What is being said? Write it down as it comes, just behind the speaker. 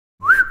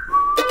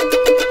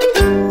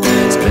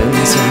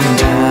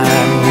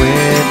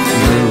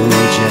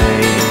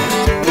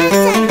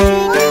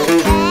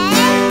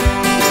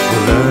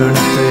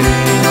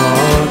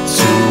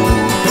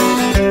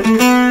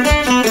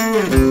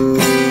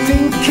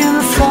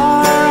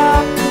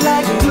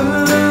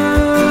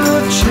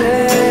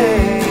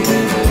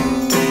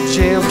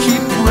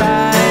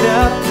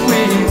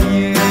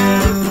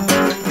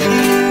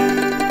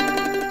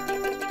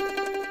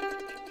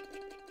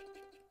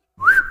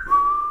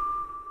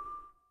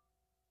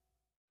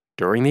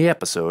During the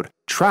episode,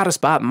 try to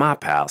spot my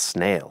pal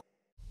Snail.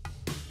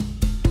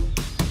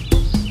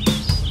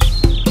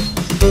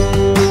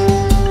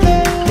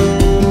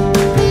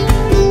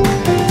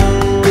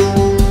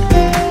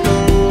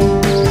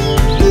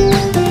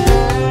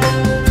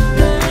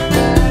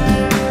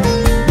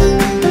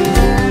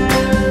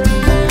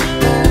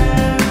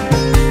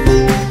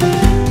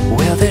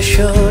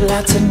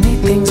 Lots of neat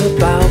things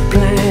about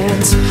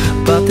plants,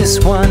 but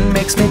this one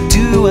makes me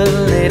do a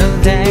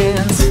little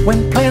dance.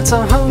 When plants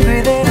are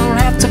hungry, they don't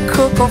have to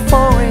cook or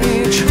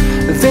forage.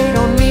 They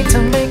don't need to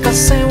make a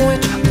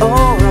sandwich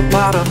or a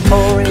pot of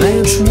porridge.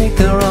 Plants make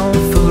their own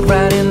food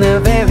right in their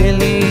very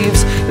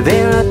leaves.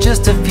 There are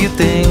just a few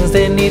things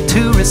they need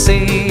to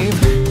receive.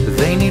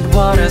 They need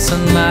water,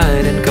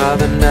 sunlight, and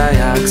carbon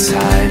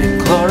dioxide,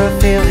 and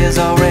chlorophyll is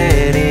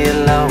already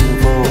along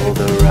for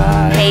the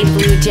ride. Hey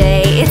Bleu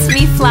Jay, it's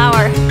me,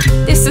 Flower.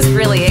 This is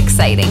really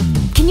exciting.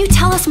 Can you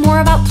tell us more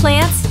about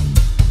plants?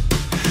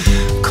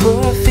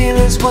 Chlorophyll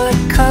is what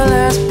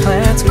colors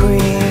plants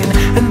green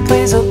and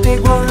plays a big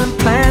role in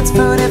plants'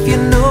 food, if you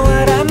know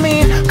what I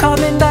mean.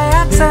 Carbon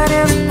dioxide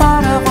is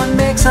part of what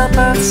makes up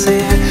Earth's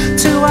air.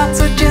 2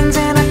 oxygens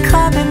and a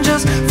carbon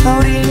just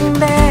floating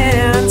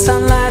there. And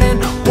sunlight and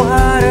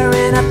water,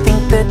 and I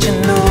think that you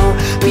know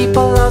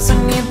people also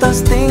need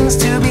those things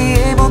to be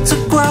able to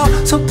grow.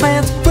 So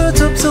plants, roots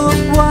absorb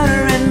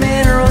water and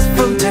minerals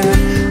from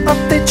dirt. Up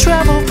they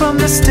travel from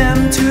the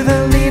stem to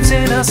the leaves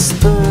in a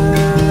spur.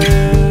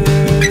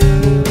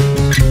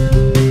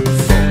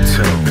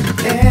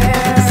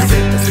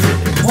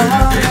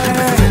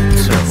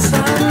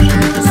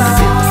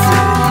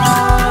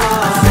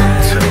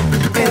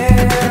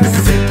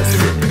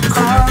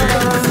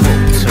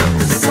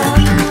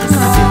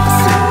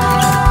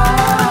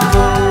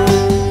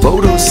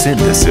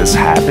 Photosynthesis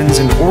happens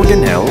in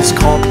organelles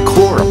called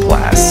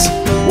chloroplasts.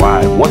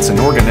 Why, what's an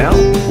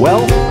organelle?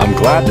 Well, I'm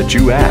glad that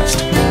you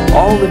asked.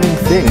 All living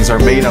things are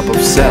made up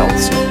of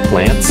cells.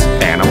 Plants,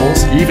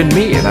 animals, even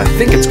me, and I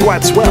think it's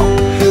quite swell.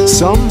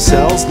 Some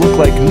cells look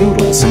like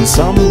noodles and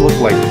some look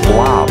like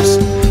blobs.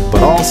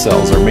 But all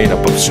cells are made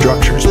up of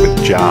structures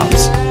with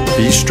jobs.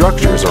 These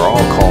structures are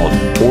all called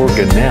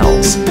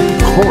organelles.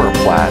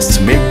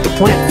 Chloroplasts make the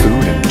plant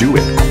food and do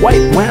it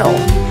quite well.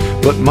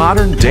 But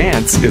modern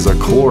dance is a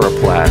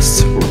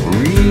chloroplast's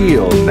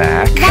real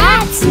knack.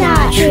 That's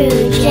not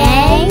true,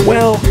 Jay.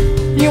 Well,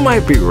 you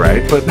might be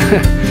right, but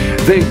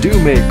they do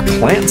make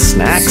plant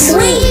snacks.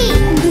 Sweet!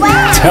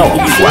 Wow. Tell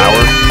them,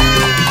 Flower.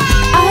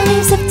 Our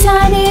leaves have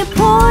tiny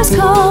pores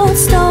called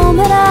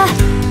stomata.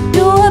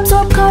 Do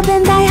absorb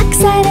carbon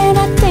dioxide, and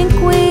I think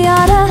we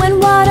oughta.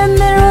 When water,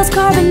 minerals,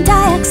 carbon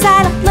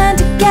dioxide are blend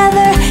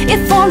together,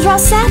 it forms raw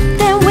sap,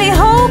 then we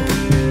hope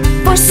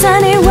for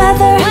sunny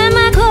weather. When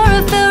my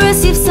chlorophyll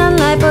receives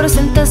sunlight,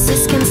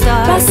 photosynthesis can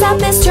start. Raw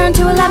sap is turned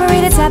to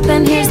elaborated sap,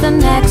 and here's the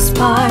next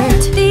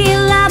part. The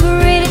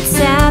elaborated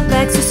sap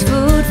acts as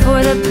food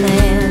for the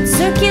plant,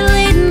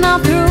 circulating all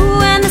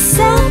through, and the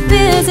sap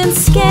isn't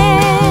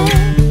scarce.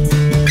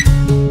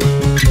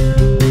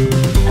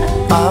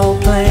 All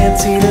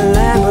plants eat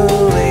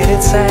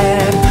elaborated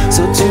sap,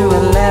 so to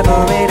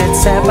elaborated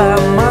sap I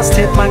must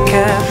tip my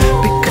cap.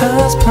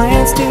 Because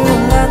plants do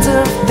lots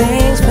of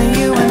things for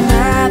you and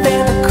I,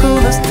 they're the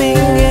coolest thing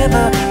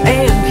ever,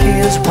 and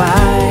here's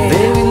why.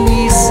 They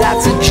release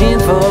oxygen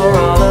for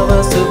all of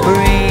us to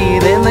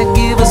breathe, and they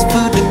give us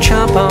food to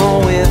chomp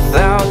on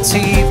without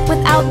teeth.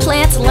 Without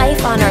plants,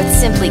 life on Earth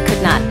simply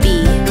could not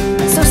be.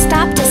 So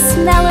stop to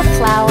smell a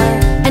flower,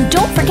 and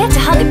don't forget to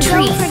hug a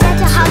tree. Don't forget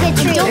to hug a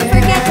tree. Don't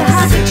forget to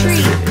hug a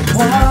tree.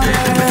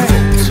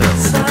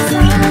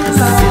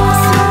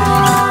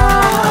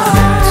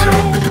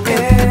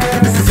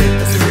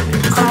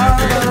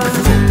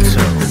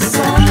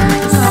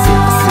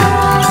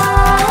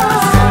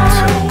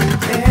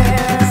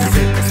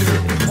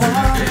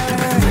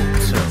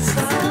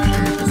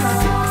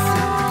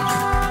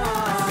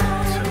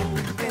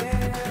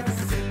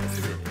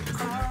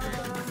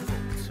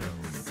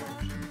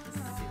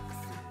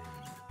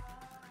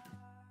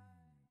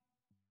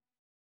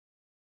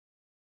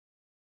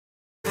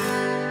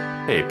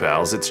 Hey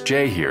pals, it's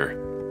Jay here.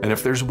 And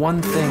if there's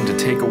one thing to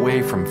take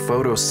away from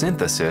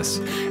photosynthesis,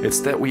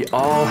 it's that we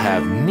all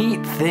have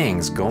neat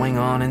things going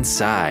on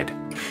inside.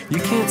 You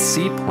can't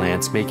see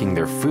plants making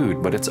their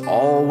food, but it's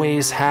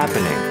always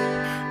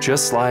happening.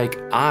 Just like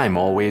I'm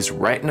always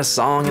writing a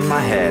song in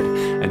my head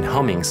and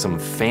humming some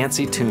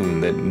fancy tune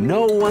that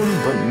no one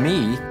but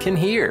me can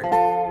hear.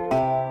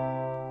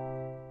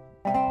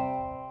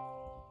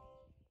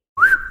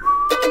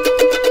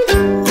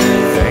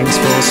 Thanks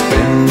for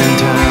spending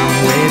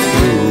time with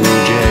Bleu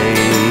Jay.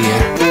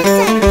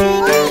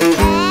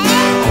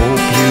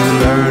 Hope you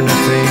learned a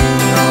thing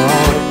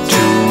or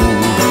two.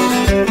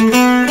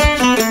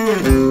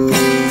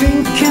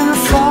 Thinking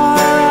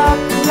far up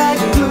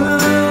like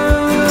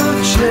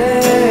Bleu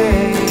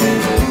Jay.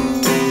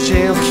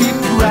 Jay'll keep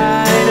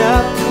right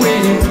up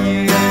with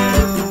you.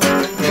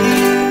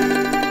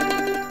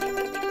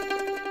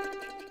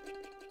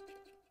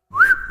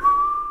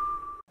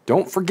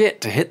 Don't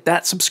forget to hit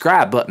that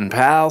subscribe button,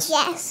 pals.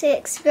 Yes,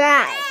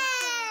 subscribe.